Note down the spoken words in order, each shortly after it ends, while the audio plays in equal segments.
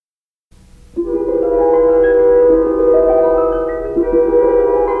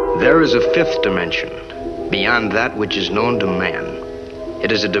There is a fifth dimension, beyond that which is known to man.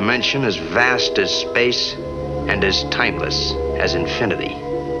 It is a dimension as vast as space and as timeless as infinity.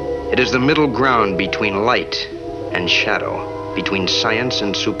 It is the middle ground between light and shadow, between science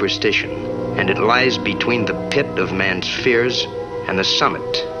and superstition, and it lies between the pit of man's fears and the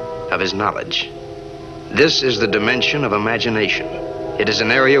summit of his knowledge. This is the dimension of imagination. It is an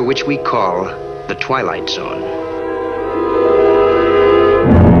area which we call the Twilight Zone.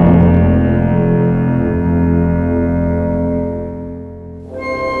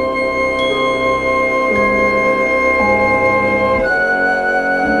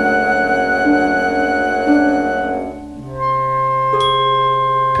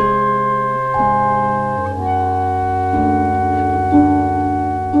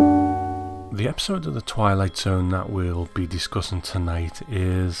 The episode of the Twilight Zone that we'll be discussing tonight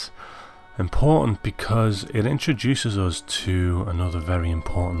is important because it introduces us to another very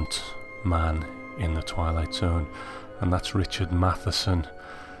important man in the Twilight Zone, and that's Richard Matheson.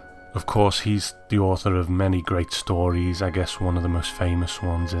 Of course, he's the author of many great stories. I guess one of the most famous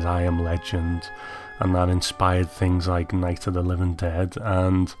ones is I Am Legend, and that inspired things like Night of the Living Dead,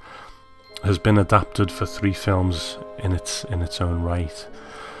 and has been adapted for 3 films in its own right.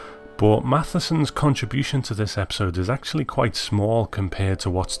 But Matheson's contribution to this episode is actually quite small compared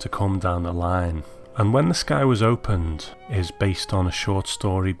to what's to come down the line. And When the Sky Was Opened is based on a short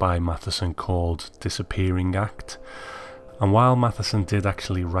story by Matheson called Disappearing Act. And while Matheson did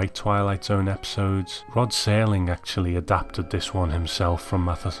actually write Twilight Zone episodes, Rod Serling actually adapted this one himself from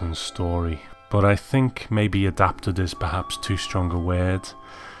Matheson's story. But I think maybe adapted is perhaps too strong a word.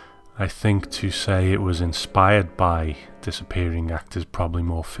 I think to say it was inspired by Disappearing Act is probably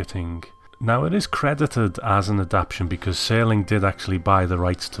more fitting. Now, it is credited as an adaptation because Serling did actually buy the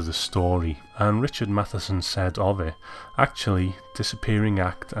rights to the story, and Richard Matheson said of it, actually, Disappearing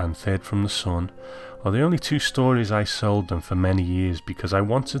Act and Third from the Sun are the only 2 stories I sold them for many years because I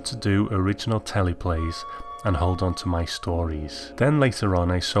wanted to do original teleplays and hold on to my stories. Then later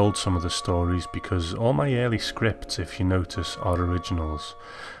on I sold some of the stories because all my early scripts, if you notice, are originals.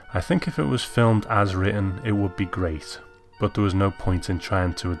 I think if it was filmed as written, it would be great, but there was no point in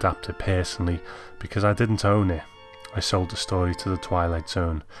trying to adapt it personally because I didn't own it. I sold the story to the Twilight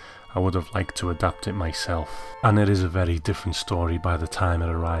Zone. I would have liked to adapt it myself. And it is a very different story by the time it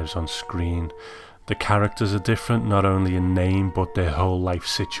arrives on screen. The characters are different, not only in name, but their whole life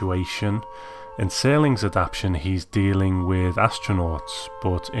situation. In Serling's adaptation, he's dealing with astronauts,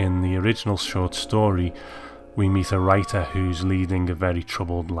 but in the original short story, we meet a writer who's leading a very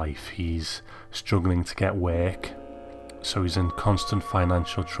troubled life. He's struggling to get work, so he's in constant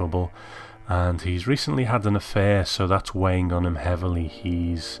financial trouble, and he's recently had an affair, so that's weighing on him heavily.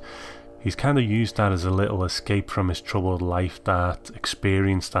 He's kind of used that as a little escape from his troubled life, that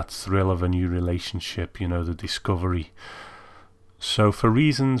experience, that thrill of a new relationship, the discovery. So for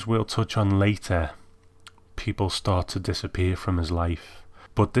reasons we'll touch on later, people start to disappear from his life.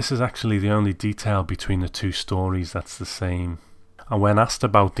 But this is actually the only detail between the 2 stories that's the same. And when asked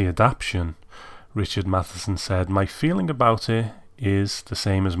about the adaptation, Richard Matheson said, "My feeling about it is the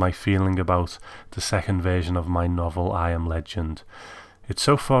same as my feeling about the second version of my novel I Am Legend. It's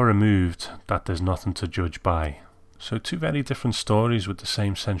so far removed that there's nothing to judge by." So 2 very different stories with the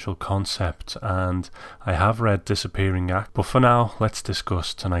same central concept, and I have read Disappearing Act, but for now let's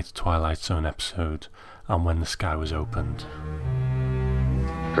discuss tonight's Twilight Zone episode and When the Sky Was Opened.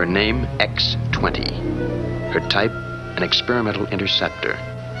 Her name, X-20. Her type, an experimental interceptor.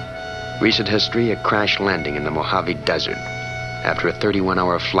 Recent history, a crash landing in the Mojave Desert after a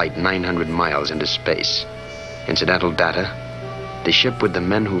 31-hour flight 900 miles into space. Incidental data, the ship with the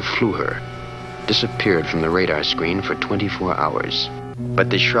men who flew her disappeared from the radar screen for 24 hours. But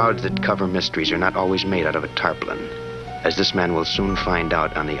the shrouds that cover mysteries are not always made out of a tarpaulin, as this man will soon find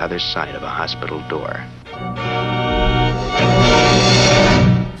out on the other side of a hospital door.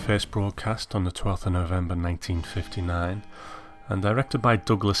 First broadcast on the 12th of November 1959 and directed by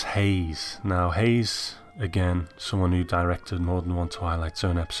Douglas Hayes. Now Hayes, again, someone who directed more than one Twilight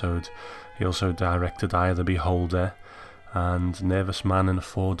Zone episode. He also directed Eye of the Beholder and Nervous Man in a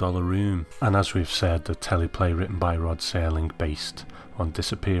 $4 Room. And as we've said, the teleplay written by Rod Serling based on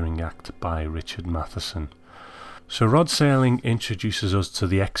Disappearing Act by Richard Matheson. So Rod Serling introduces us to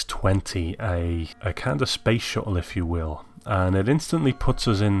the X-20, a kind of space shuttle, if you will. And it instantly puts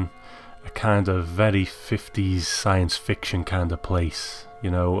us in a kind of very 50s science fiction kind of place. A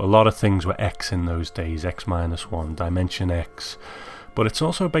lot of things were X in those days, X-1, Dimension X. But it's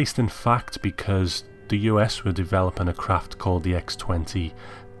also based in fact because the US were developing a craft called the X-20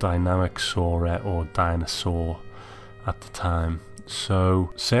 Dynamic Soarer or Dinosaur. at the time.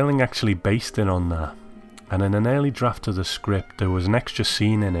 So Sailing actually based it on that. And in an early draft of the script, there was an extra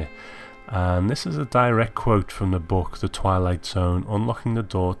scene in it. And this is a direct quote from the book The Twilight Zone, Unlocking the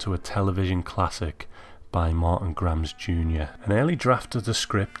Door to a Television Classic by Martin Grams Jr. An early draft of the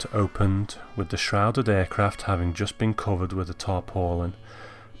script opened with the shrouded aircraft having just been covered with a tarpaulin,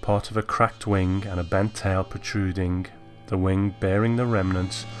 part of a cracked wing and a bent tail protruding, the wing bearing the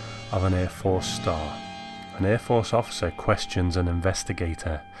remnants of an Air Force star. An Air Force officer questions an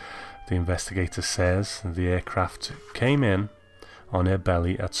investigator. The investigator says the aircraft came in on her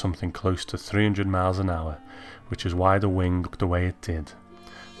belly at something close to 300 miles an hour, which is why the wing looked the way it did.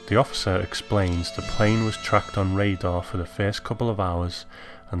 The officer explains the plane was tracked on radar for the first couple of hours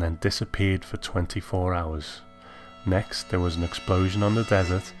and then disappeared for 24 hours. Next, there was an explosion on the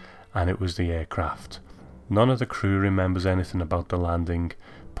desert, and it was the aircraft. None of the crew remembers anything about the landing,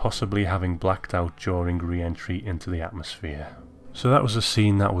 possibly having blacked out during re-entry into the atmosphere. So that was a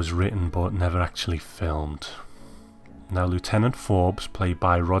scene that was written but never actually filmed. Now, Lieutenant Forbes, played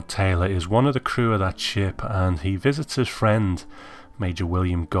by Rod Taylor, is one of the crew of that ship, and he visits his friend, Major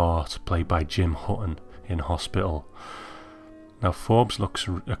William Gart, played by Jim Hutton, in hospital. Now, Forbes looks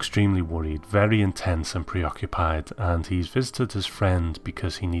extremely worried, very intense and preoccupied, and he's visited his friend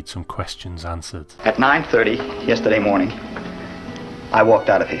because he needs some questions answered. At 9:30 yesterday morning, I walked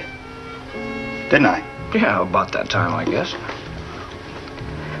out of here. Didn't I? Yeah, about that time, I guess.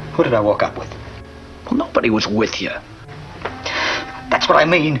 Who did I walk up with? Well, nobody was with you. That's what I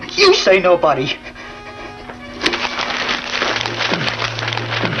mean. You say nobody.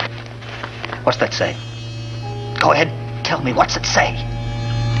 What's that say? Go ahead, tell me, what's it say?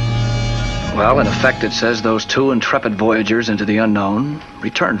 Well, in effect, it says those two intrepid voyagers into the unknown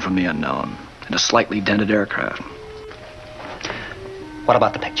returned from the unknown in a slightly dented aircraft. What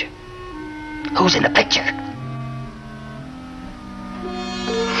about the picture? Who's in the picture?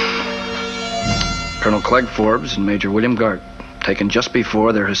 Colonel Clegg Forbes and Major William Gart, taken just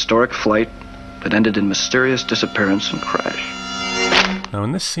before their historic flight that ended in mysterious disappearance and crash. Now,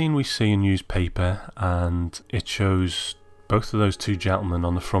 in this scene we see a newspaper, and it shows both of those two gentlemen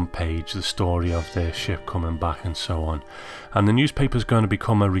on the front page, the story of their ship coming back and so on. And the newspaper is going to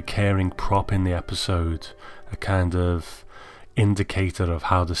become a recurring prop in the episode, a kind of indicator of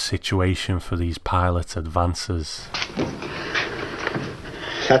how the situation for these pilots advances.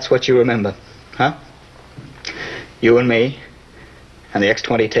 That's what you remember, huh? You and me, and the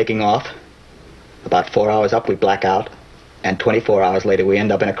X-20 taking off. About 4 hours up, we black out, and 24 hours later, we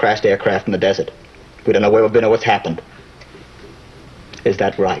end up in a crashed aircraft in the desert. We don't know where we've been or what's happened. Is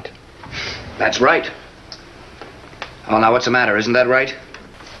that right? That's right. Oh, now what's the matter? Isn't that right?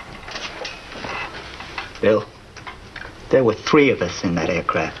 Bill, there were 3 of us in that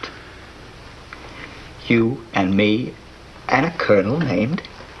aircraft. You and me and a colonel named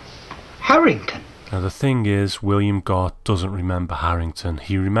Harrington. Now, the thing is, William Gart doesn't remember Harrington.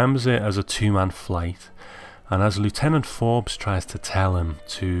 He remembers it as a 2-man flight, and as Lieutenant Forbes tries to tell him,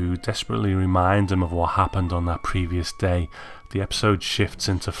 to desperately remind him of what happened on that previous day, the episode shifts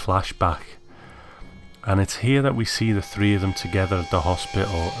into flashback. And it's here that we see the 3 of them together at the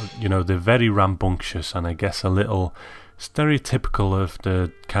hospital. You know, they're very rambunctious, and I guess a little stereotypical of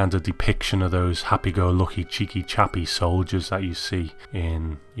the kind of depiction of those happy-go-lucky, cheeky-chappy soldiers that you see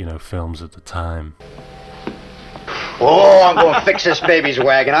in, you know, films at the time. Oh, I'm going to fix this baby's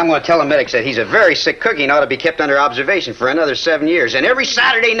wagon. I'm going to tell the medics that he's a very sick cookie and ought to be kept under observation for another 7 years. And every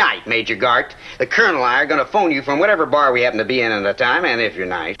Saturday night, Major Gart, the colonel and I are going to phone you from whatever bar we happen to be in at the time, and if you're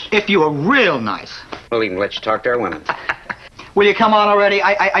nice. If you were real nice. We'll even let you talk to our women. Will you come on already?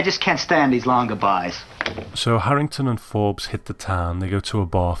 I just can't stand these long goodbyes. So Harrington and Forbes hit the town. They go to a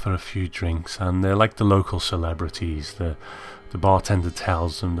bar for a few drinks, and they're like the local celebrities. The bartender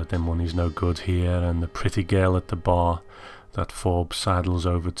tells them that their money's no good here, and the pretty girl at the bar that Forbes sidles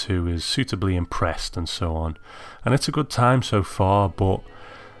over to is suitably impressed and so on. And it's a good time so far, but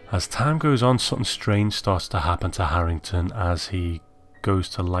as time goes on, something strange starts to happen to Harrington as he goes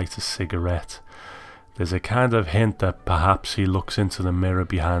to light a cigarette. There's a kind of hint that perhaps he looks into the mirror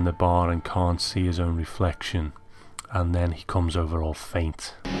behind the bar and can't see his own reflection, and then he comes over all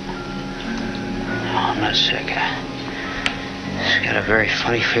faint. Oh, I'm not sick. I just got a very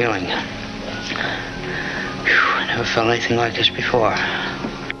funny feeling. Whew, I never felt anything like this before.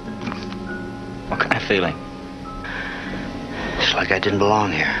 What kind of feeling? It's like I didn't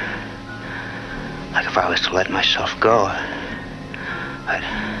belong here. Like if I was to let myself go,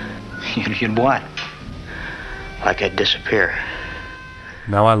 You'd what? like I'd disappear.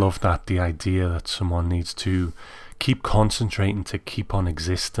 Now I love that, the idea that someone needs to keep concentrating to keep on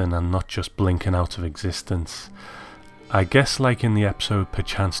existing and not just blinking out of existence. I guess like in the episode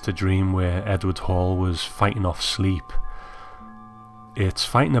Perchance to Dream where Edward Hall was fighting off sleep, it's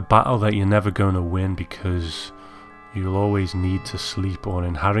fighting a battle that you're never going to win because you'll always need to sleep, or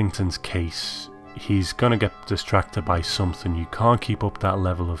in Harrington's case, he's going to get distracted by something. You can't keep up that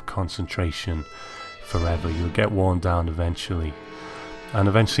level of concentration forever. You'll get worn down eventually. And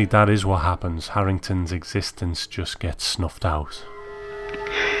eventually that is what happens. Harrington's existence just gets snuffed out.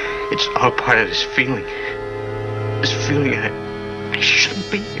 It's all part of this feeling. This feeling that I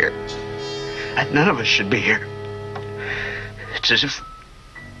shouldn't be here. That none of us should be here. It's as if...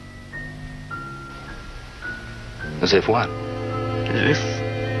 As if what? As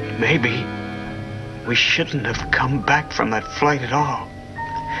if maybe we shouldn't have come back from that flight at all.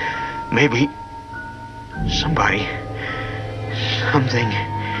 Maybe somebody, something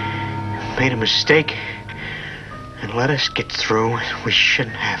made a mistake and let us get through we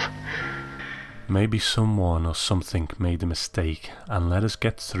shouldn't have. Maybe someone or something made a mistake and let us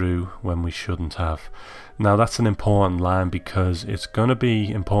get through when we shouldn't have. Now that's an important line because it's going to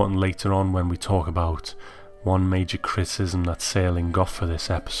be important later on when we talk about one major criticism that Sailing got for this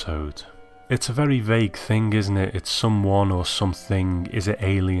episode. It's a very vague thing, isn't it? It's someone or something. Is it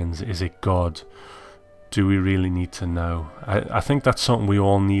aliens? Is it God? Do we really need to know? I think that's something we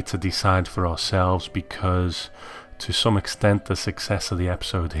all need to decide for ourselves because to some extent the success of the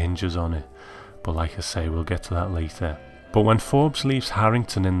episode hinges on it. But like I say, we'll get to that later. But when Forbes leaves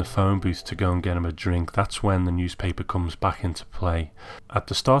Harrington in the phone booth to go and get him a drink, that's when the newspaper comes back into play. At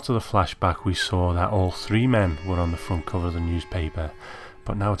the start of the flashback we saw that all three men were on the front cover of the newspaper,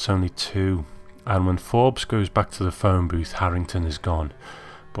 but now it's only two. And when Forbes goes back to the phone booth, Harrington is gone.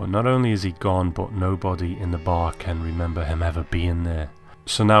 But not only is he gone, but nobody in the bar can remember him ever being there.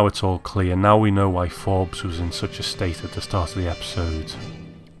 So now it's all clear. Now we know why Forbes was in such a state at the start of the episode.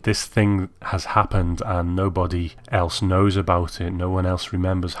 This thing has happened and nobody else knows about it. No one else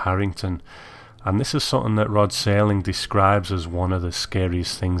remembers Harrington. And this is something that Rod Serling describes as one of the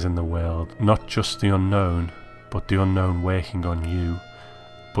scariest things in the world. Not just the unknown, but the unknown working on you,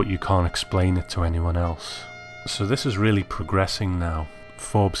 but you can't explain it to anyone else. So this is really progressing now.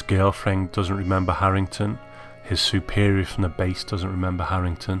 Forbes' girlfriend doesn't remember Harrington. His superior from the base doesn't remember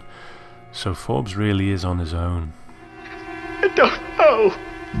Harrington. So Forbes really is on his own. I don't know.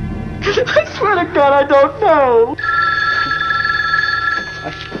 I swear to God, I don't know.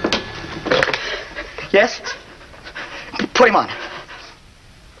 Yes? Put him on.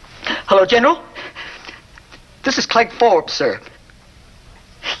 Hello, General? This is Clegg Forbes, sir.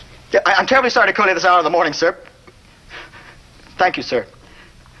 Yeah, I'm terribly sorry to call you this hour of the morning, sir. Thank you, sir.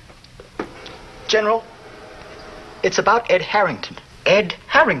 General, it's about Ed Harrington. Ed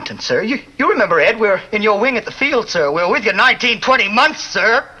Harrington, sir. You remember Ed. We were in your wing at the field, sir. We were with you 19-20 months,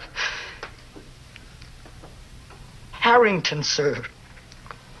 sir. Harrington, sir.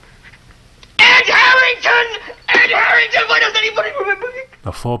 Ed Harrington! Ed Harrington! Why doesn't anybody remember me?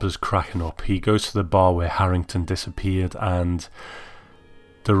 Now Forbes is cracking up. He goes to the bar where Harrington disappeared, and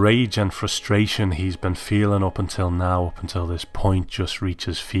the rage and frustration he's been feeling up until now, up until this point, just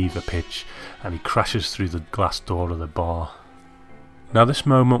reaches fever pitch, and he crashes through the glass door of the bar. Now this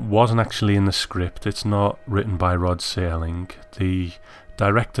moment wasn't actually in the script. It's not written by Rod Serling. The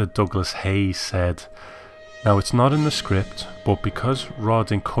director Douglas Hayes said, "Now it's not in the script, but because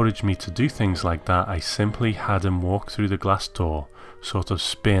Rod encouraged me to do things like that, I simply had him walk through the glass door, sort of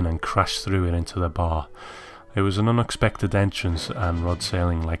spin and crash through it into the bar. It was an unexpected entrance and Rod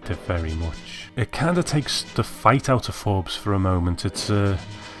Serling liked it very much." It kind of takes the fight out of Forbes for a moment. It's a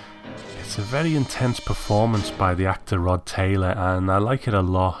very intense performance by the actor Rod Taylor, and I like it a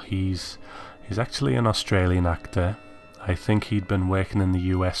lot. He's actually an Australian actor. I think he'd been working in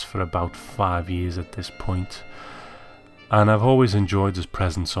the US for about 5 years at this point. And I've always enjoyed his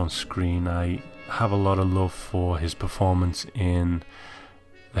presence on screen. I have a lot of love for his performance in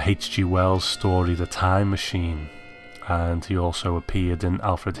the H.G. Wells story The Time Machine. And he also appeared in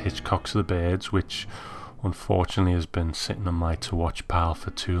Alfred Hitchcock's The Birds, which unfortunately has been sitting on my to-watch pile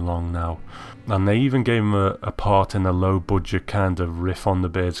for too long now. And they even gave him a part in a low-budget kind of riff on The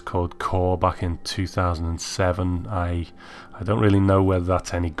Birds called Core back in 2007. I don't really know whether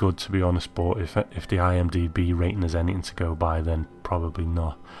that's any good, to be honest, but if the IMDb rating is anything to go by, then probably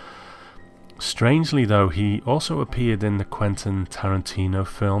not. Strangely though, he also appeared in the Quentin Tarantino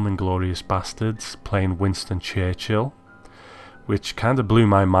film Inglourious Basterds, playing Winston Churchill, which kind of blew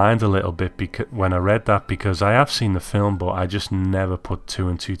my mind a little bit when I read that, because I have seen the film, but I just never put two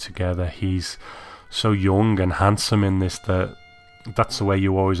and two together. He's so young and handsome in this that's the way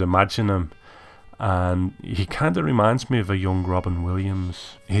you always imagine him. and he kind of reminds me of a young Robin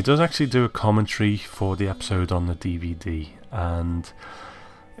Williams. He does actually do a commentary for the episode on the DVD, and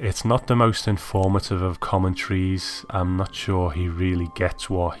it's not the most informative of commentaries. I'm not sure he really gets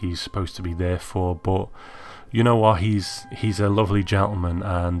what he's supposed to be there for, but you know what, he's a lovely gentleman,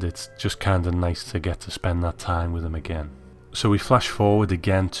 and it's just kind of nice to get to spend that time with him again. So we flash forward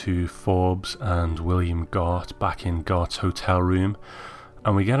again to Forbes and William Gart back in Gart's hotel room,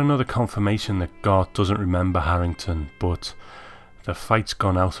 and we get another confirmation that Gart doesn't remember Harrington, but the fight's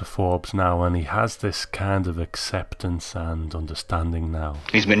gone out of Forbes now, and he has this kind of acceptance and understanding now.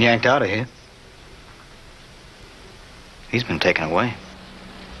 He's been yanked out of here. He's been taken away.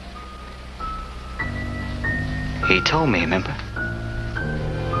 He told me, remember?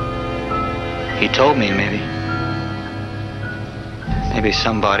 He told me maybe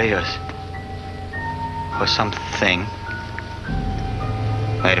somebody or something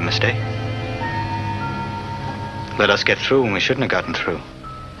made a mistake. Let us get through when we shouldn't have gotten through.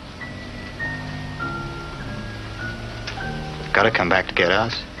 Gotta come back to get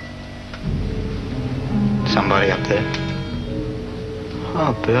us. Somebody up there.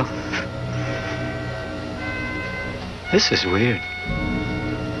 Oh, Bill. This is weird.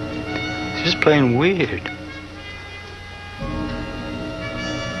 It's just plain weird.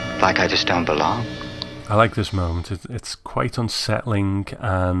 Like I just don't belong. I like this moment. It's quite unsettling,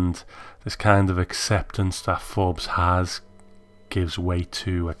 and this kind of acceptance that Forbes has gives way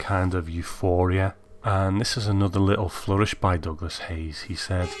to a kind of euphoria. And this is another little flourish by Douglas Hayes. He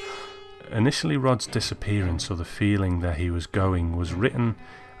said, initially Rod's disappearance, or the feeling that he was going, was written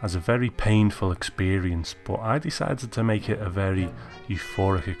as a very painful experience, but I decided to make it a very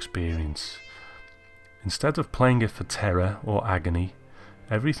euphoric experience. Instead of playing it for terror or agony,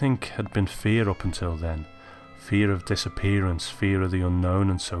 everything had been fear up until then. Fear of disappearance, fear of the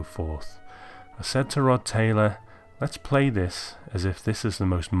unknown, and so forth. I said to Rod Taylor, let's play this as if this is the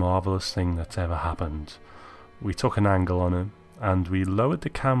most marvellous thing that's ever happened. We took an angle on him, and we lowered the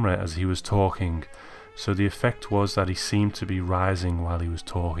camera as he was talking, so the effect was that he seemed to be rising while he was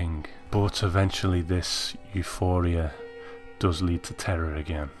talking. But eventually this euphoria does lead to terror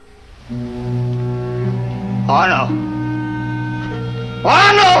again. Oh, no.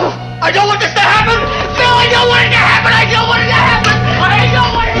 Oh, no! I don't want this to happen! Phil, I don't want it to happen! I don't want it to happen! I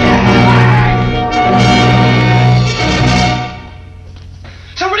don't want it to happen!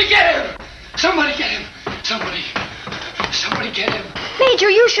 Somebody get him! Somebody get him! Somebody get him! Major,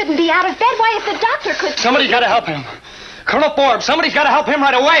 you shouldn't be out of bed. Why, if the doctor could... Somebody's got to help him. Colonel Forbes, somebody's got to help him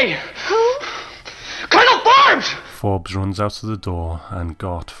right away. Who? Colonel Forbes! Forbes runs out of the door, and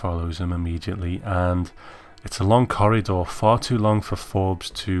Gart follows him immediately, and it's a long corridor, far too long for Forbes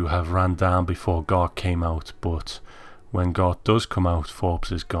to have ran down before Gart came out, but when Gart does come out,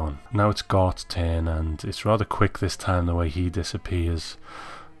 Forbes is gone. Now it's Gart's turn, and it's rather quick this time the way he disappears.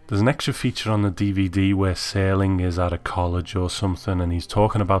 There's an extra feature on the DVD where Sailing is at a college or something, and he's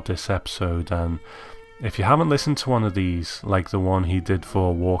talking about this episode, and if you haven't listened to one of these, like the one he did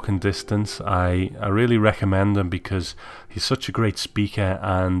for Walking Distance, I really recommend them because he's such a great speaker,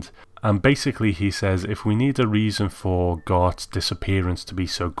 and basically he says if we need a reason for Gart's disappearance to be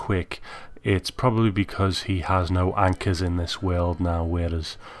so quick, it's probably because he has no anchors in this world now,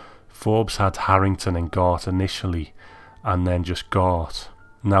 whereas Forbes had Harrington and Gart initially, and then just Gart.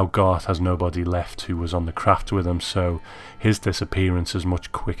 Now Gart has nobody left who was on the craft with him, so his disappearance is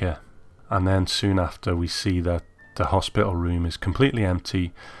much quicker. And then soon after we see that the hospital room is completely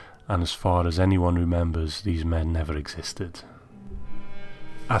empty, and as far as anyone remembers, these men never existed.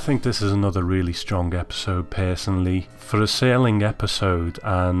 I think this is another really strong episode personally. For a Sailing episode,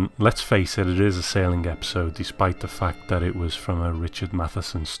 and let's face it, it is a Sailing episode despite the fact that it was from a Richard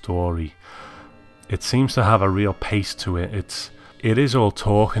Matheson story. It seems to have a real pace to it. It is all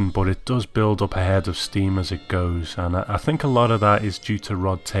talking, but it does build up a head of steam as it goes, and I think a lot of that is due to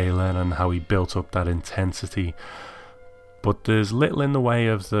Rod Taylor and how he built up that intensity. But there's little in the way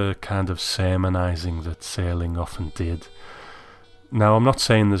of the kind of sermonizing that Sailing often did. Now, I'm not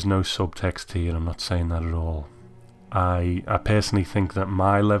saying there's no subtext here, I'm not saying that at all. I personally think that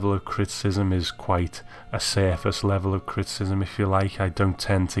my level of criticism is quite a surface level of criticism, if you like. I don't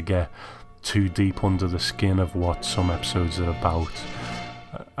tend to get too deep under the skin of what some episodes are about.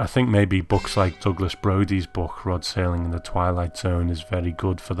 I think maybe books like Douglas Brody's book, Rod Sailing in the Twilight Zone, is very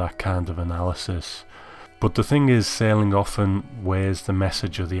good for that kind of analysis. But the thing is, Sailing often wears the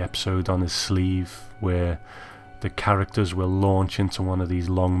message of the episode on his sleeve, where the characters will launch into one of these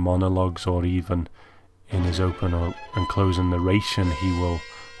long monologues, or even in his open and closing narration he will,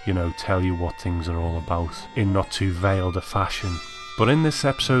 tell you what things are all about in not too veiled a fashion. But in this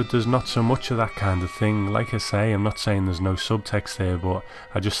episode there's not so much of that kind of thing. Like I say, I'm not saying there's no subtext there, but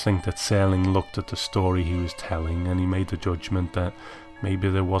I just think that Serling looked at the story he was telling and he made the judgment that maybe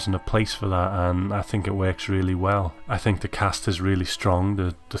there wasn't a place for that, and I think it works really well. I think the cast is really strong.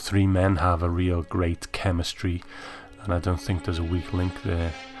 The three men have a real great chemistry, and I don't think there's a weak link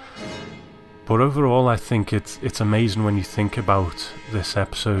there. But overall, I think it's amazing when you think about this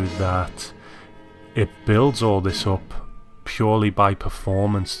episode that it builds all this up purely by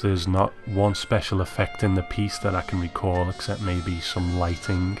performance. There's not one special effect in the piece that I can recall, except maybe some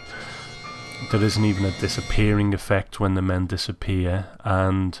lighting. There isn't even a disappearing effect when the men disappear,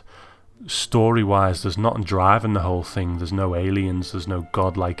 and story-wise there's nothing driving the whole thing. There's no aliens, there's no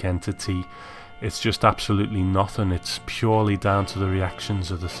godlike entity. It's just absolutely nothing. It's purely down to the reactions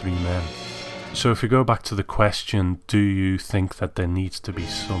of the three men. So if we go back to the question, do you think that there needs to be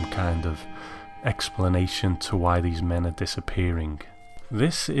some kind of explanation to why these men are disappearing?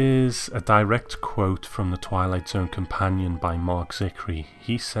 This is a direct quote from the Twilight Zone Companion by Mark Zickery.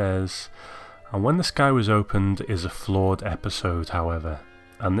 He says, "And When the Sky Was Opened is a flawed episode, however,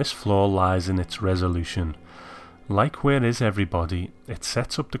 and this flaw lies in its resolution. Like Where Is Everybody, it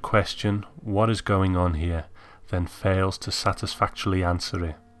sets up the question, what is going on here, then fails to satisfactorily answer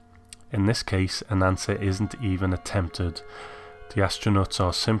it. In this case, an answer isn't even attempted. The astronauts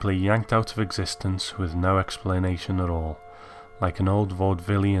are simply yanked out of existence with no explanation at all, like an old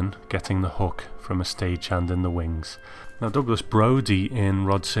vaudevillian getting the hook from a stagehand in the wings." Now, Douglas Brody in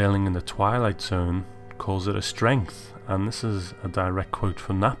Rod Serling and the Twilight Zone calls it a strength, and this is a direct quote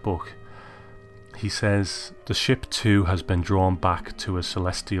from that book. He says, "The ship too has been drawn back to a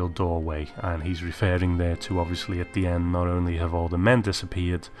celestial doorway," and he's referring there to, obviously, at the end, not only have all the men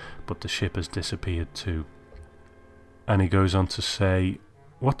disappeared, but the ship has disappeared too. And he goes on to say,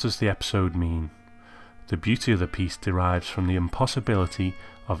 "What does the episode mean? The beauty of the piece derives from the impossibility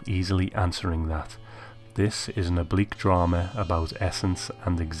of easily answering that. This is an oblique drama about essence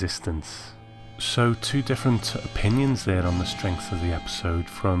and existence." So two different opinions there on the strength of the episode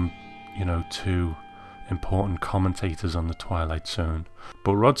from, two important commentators on the Twilight Zone.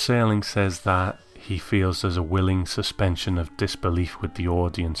 But Rod Serling says that he feels there's a willing suspension of disbelief with the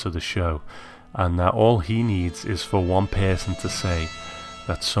audience of the show, and that all he needs is for one person to say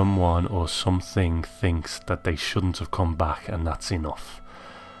that someone or something thinks that they shouldn't have come back, and that's enough.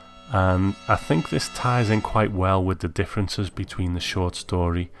 And I think this ties in quite well with the differences between the short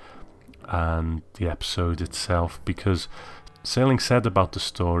story and the episode itself, because Serling said about the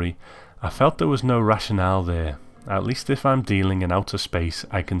story, "I felt there was no rationale there. At least if I'm dealing in outer space,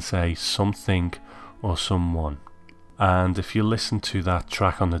 I can say something or someone." And if you listen to that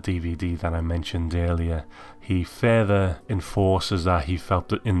track on the DVD that I mentioned earlier, he further enforces that he felt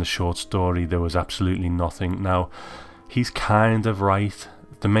that in the short story there was absolutely nothing. Now, he's kind of right.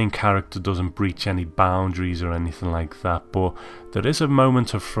 The main character doesn't breach any boundaries or anything like that, but there is a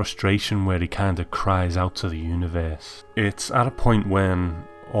moment of frustration where he kind of cries out to the universe. It's at a point when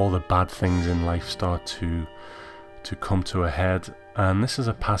all the bad things in life start to come to a head, and this is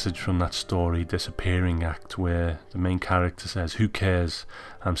a passage from that story, Disappearing Act, where the main character says, "Who cares?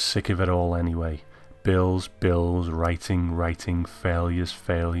 I'm sick of it all anyway. Bills, writing,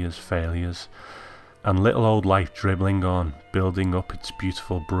 failures. And little old life dribbling on, building up its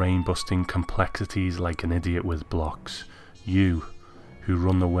beautiful brain-busting complexities like an idiot with blocks. You, who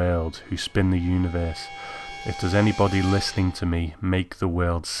run the world, who spin the universe. If there's anybody listening to me, make the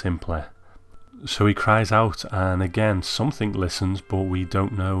world simpler." So he cries out, and again, something listens, but we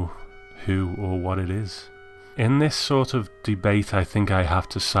don't know who or what it is. In this sort of debate, I think I have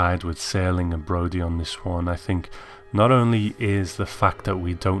to side with Serling and Brody on this one. I think not only is the fact that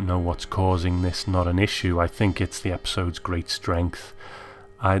we don't know what's causing this not an issue, I think it's the episode's great strength.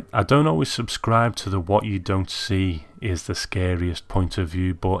 I don't always subscribe to the what you don't see is the scariest point of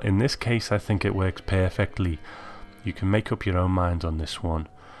view, but in this case I think it works perfectly. You can make up your own mind on this one.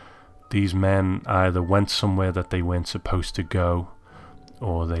 These men either went somewhere that they weren't supposed to go,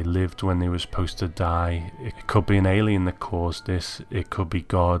 or they lived when they were supposed to die. It could be an alien that caused this, it could be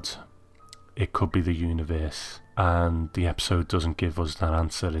God, it could be the universe. And the episode doesn't give us that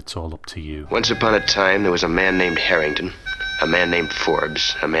answer, it's all up to you. Once upon a time, there was a man named Harrington, a man named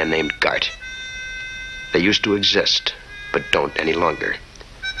Forbes, a man named Gart. They used to exist, but don't any longer.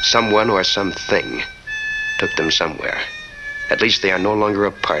 Someone or something took them somewhere. At least they are no longer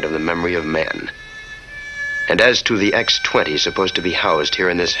a part of the memory of man. And as to the X-20 supposed to be housed here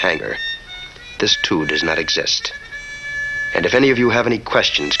in this hangar, this too does not exist. And if any of you have any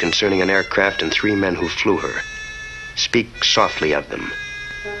questions concerning an aircraft and 3 men who flew her, speak softly of them,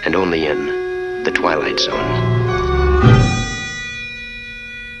 and only in the Twilight Zone.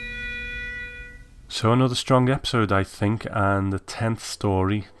 So another strong episode, I think, and the 10th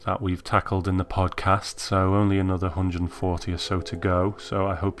story that we've tackled in the podcast, so only another 140 or so to go, so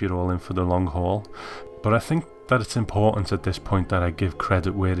I hope you're all in for the long haul. But I think that it's important at this point that I give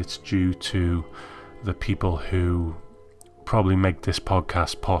credit where it's due to the people who probably make this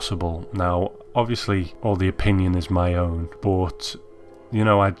podcast possible. Now, obviously, all the opinion is my own, but you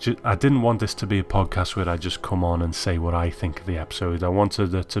know, I didn't want this to be a podcast where I just come on and say what I think of the episode. I wanted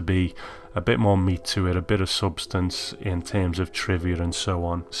there to be a bit more meat to it, a bit of substance in terms of trivia and so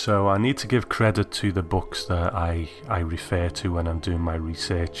on. So I need to give credit to the books that I refer to when I'm doing my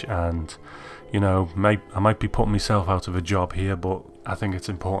research, and you know, I might be putting myself out of a job here, but I think it's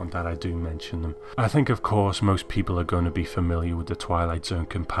important that I do mention them. I think, of course, most people are going to be familiar with The Twilight Zone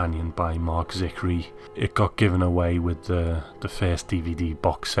Companion by Mark Zicree. It got given away with the first DVD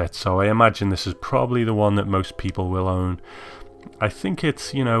box set, so I imagine this is probably the one that most people will own. I think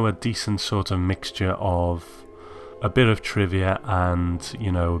it's, you know, a decent sort of mixture of a bit of trivia and,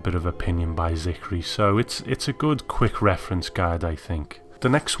 you know, a bit of opinion by Zicree, so it's a good quick reference guide, I think. The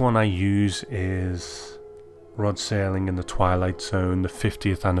next one I use is Rod Serling in The Twilight Zone, the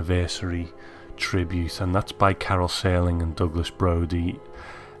 50th anniversary tribute, and that's by Carol Serling and Douglas Brody.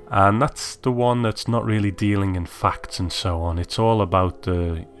 And that's the one that's not really dealing in facts and so on. It's all about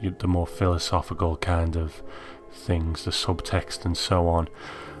the more philosophical kind of things, the subtext and so on.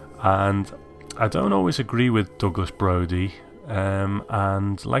 And I don't always agree with Douglas Brody.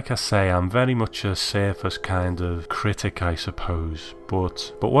 And like I say, I'm very much a surface kind of critic, I suppose.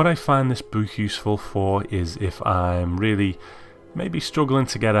 But what I find this book useful for is if I'm really maybe struggling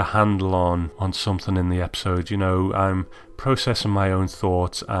to get a handle on something in the episode. You know, I'm processing my own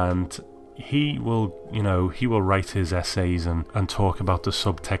thoughts, and he will write his essays and talk about the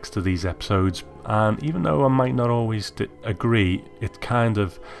subtext of these episodes. And even though I might not always agree, it kind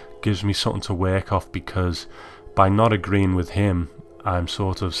of gives me something to work off, because by not agreeing with him, I'm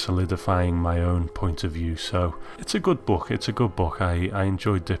sort of solidifying my own point of view. So it's a good book. I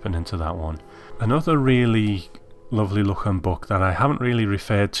enjoyed dipping into that one. Another really lovely looking book that I haven't really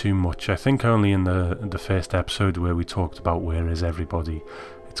referred to much, I think only in the first episode where we talked about Where Is Everybody.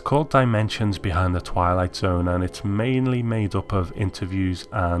 It's called Dimensions Behind the Twilight Zone, and it's mainly made up of interviews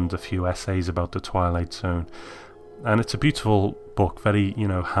and a few essays about the Twilight Zone. And it's a beautiful book, very, you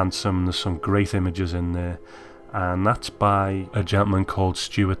know, handsome. There's some great images in there. And that's by a gentleman called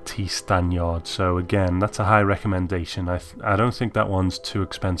Stuart T. Stanyard. So again, that's a high recommendation. I don't think that one's too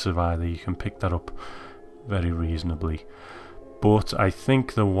expensive either. You can pick that up very reasonably. But I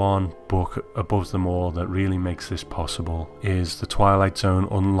think the one book above them all that really makes this possible is The Twilight Zone: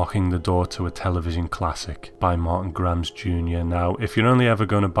 Unlocking the Door to a Television Classic by Martin Grams Jr. Now, if you're only ever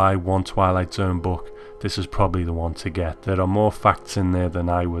going to buy one Twilight Zone book, this is probably the one to get. There are more facts in there than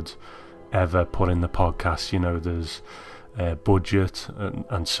I would ever put in the podcast. You know, there's budget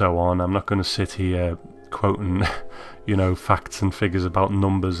and so on. I'm not going to sit here quoting you know, facts and figures about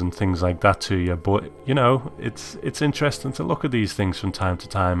numbers and things like that to you, but you know, it's interesting to look at these things from time to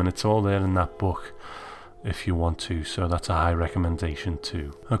time, and it's all there in that book if you want to, so that's a high recommendation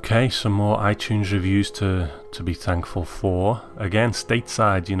too. Okay, some more iTunes reviews to be thankful for. Again,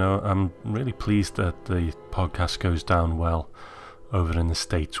 stateside, you know, I'm really pleased that the podcast goes down well over in the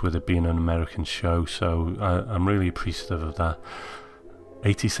States with it being an American show, so I'm really appreciative of that.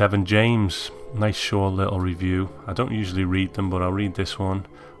 87 James, nice short little review. I don't usually read them, but I'll read this one.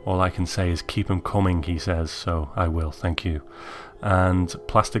 All I can say is keep them coming, he says, so I will, thank you. And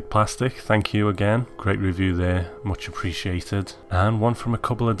Plastic, thank you again, great review there, much appreciated. And one from a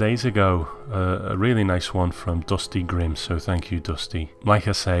couple of days ago, a really nice one from Dusty Grimm, so thank you, Dusty. Like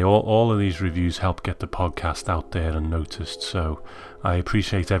I say, all of these reviews help get the podcast out there and noticed, so I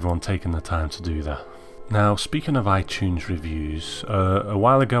appreciate everyone taking the time to do that. Now, speaking of iTunes reviews, a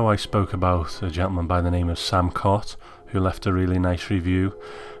while ago I spoke about a gentleman by the name of Sam Cott, who left a really nice review.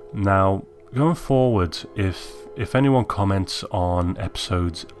 Now, going forward, if anyone comments on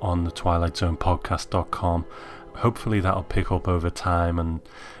episodes on the TwilightZonePodcast.com, hopefully that'll pick up over time, and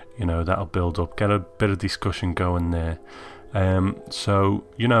you know, that'll build up, get a bit of discussion going there. So,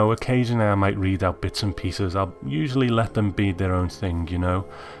 you know, occasionally I might read out bits and pieces. I'll usually let them be their own thing, you know.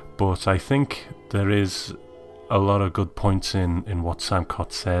 But I think there is a lot of good points in what Sam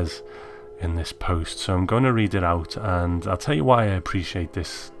Cott says in this post. So I'm going to read it out, and I'll tell you why I appreciate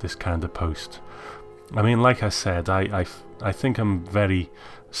this kind of post. I mean, like I said, I think I'm very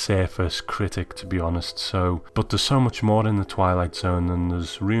surface critic, to be honest. But there's so much more in the Twilight Zone, and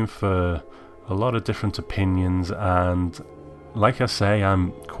there's room for a lot of different opinions. And like I say,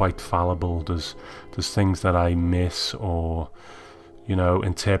 I'm quite fallible. There's things that I miss, or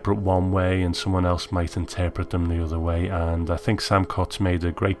interpret one way and someone else might interpret them the other way. And I think Sam Cott's made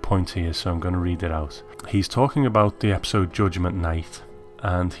a great point here, so I'm going to read it out. He's talking about the episode Judgment Night,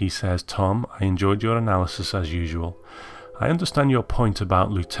 and he says, "Tom, I enjoyed your analysis as usual. I understand your point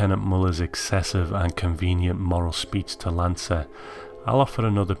about Lieutenant Muller's excessive and convenient moral speech to Lancer. I'll offer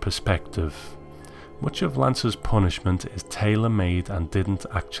another perspective. Much of Lancer's punishment is tailor-made and didn't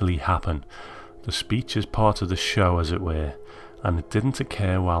actually happen. The speech is part of the show, as it were, and it didn't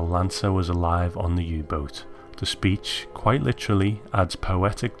occur while Lancer was alive on the U-boat. The speech, quite literally, adds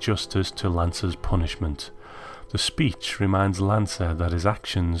poetic justice to Lancer's punishment. The speech reminds Lancer that his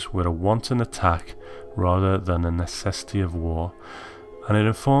actions were a wanton attack rather than a necessity of war, and it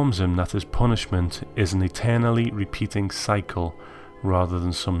informs him that his punishment is an eternally repeating cycle rather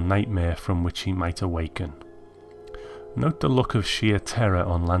than some nightmare from which he might awaken." Note the look of sheer terror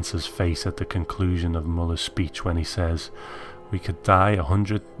on Lancer's face at the conclusion of Muller's speech when he says, "We could die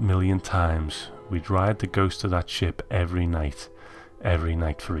 100 million times. We'd ride the ghost of that ship every night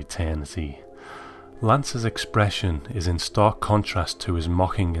for eternity." Lancer's expression is in stark contrast to his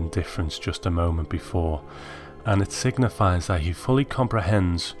mocking indifference just a moment before, and it signifies that he fully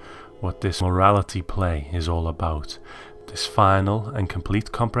comprehends what this morality play is all about. This final and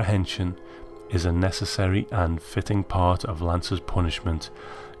complete comprehension is a necessary and fitting part of Lancer's punishment,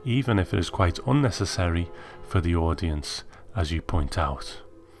 even if it is quite unnecessary for the audience, as you point out.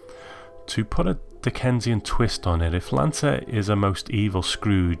 To put a Dickensian twist on it, if Lancer is a most evil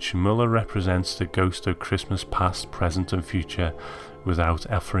Scrooge, Muller represents the ghost of Christmas past, present and future without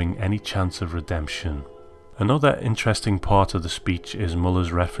offering any chance of redemption. Another interesting part of the speech is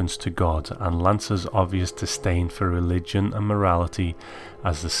Muller's reference to God and Lancer's obvious disdain for religion and morality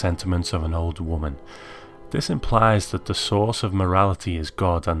as the sentiments of an old woman. This implies that the source of morality is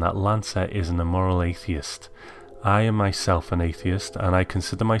God and that Lancer is an immoral atheist. I am myself an atheist, and I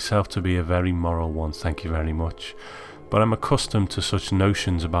consider myself to be a very moral one, thank you very much. But I'm accustomed to such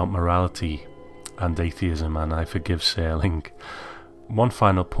notions about morality and atheism, and I forgive sailing. One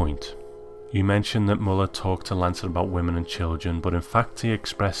final point. You mentioned that Muller talked to Lancer about women and children, but in fact he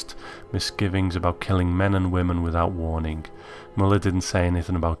expressed misgivings about killing men and women without warning. Muller didn't say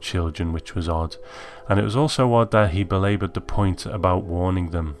anything about children, which was odd. And it was also odd that he belaboured the point about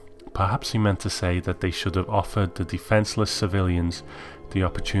warning them. Perhaps he meant to say that they should have offered the defenceless civilians the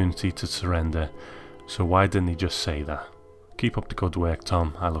opportunity to surrender. So why didn't he just say that? Keep up the good work,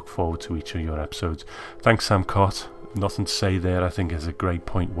 Tom. I look forward to each of your episodes. Thanks, Sam Cott. Nothing to say there. I think it's a great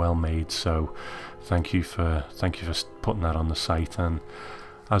point, well made. So thank you for putting that on the site. And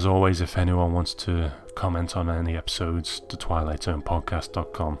as always, if anyone wants to comment on any episodes,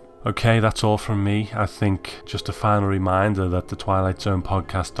 thetwilightzonepodcast.com. Okay, that's all from me. I think just a final reminder that the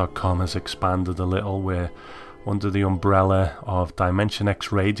TwilightZonePodcast.com has expanded a little. We're under the umbrella of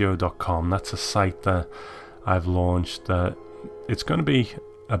DimensionXRadio.com. That's a site that I've launched that it's going to be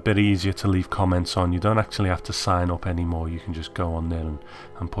a bit easier to leave comments on. You don't actually have to sign up anymore. You can just go on there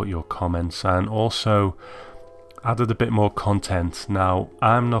and put your comments. And also added a bit more content. Now,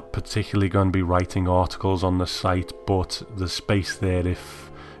 I'm not particularly going to be writing articles on the site, but there's space there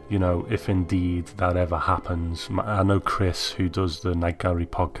if indeed that ever happens. I know Chris, who does the Night Gallery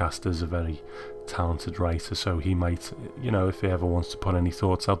podcast, is a very talented writer, so he might, if he ever wants to put any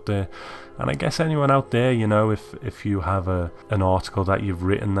thoughts out there. And I guess anyone out there, if you have an article that you've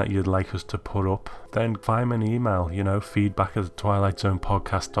written that you'd like us to put up, then find me an email,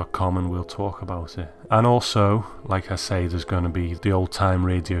 feedback@thetwilightzonepodcast.com, and we'll talk about it. And also, like I say, there's going to be the old time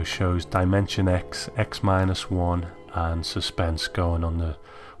radio shows Dimension X, X-1, and Suspense going on the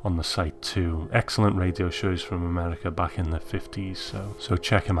site too. Excellent radio shows from America back in the 50s, so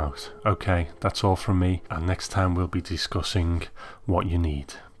check them out. Okay, that's all from me, and next time we'll be discussing What You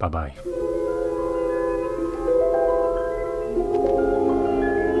Need. Bye bye.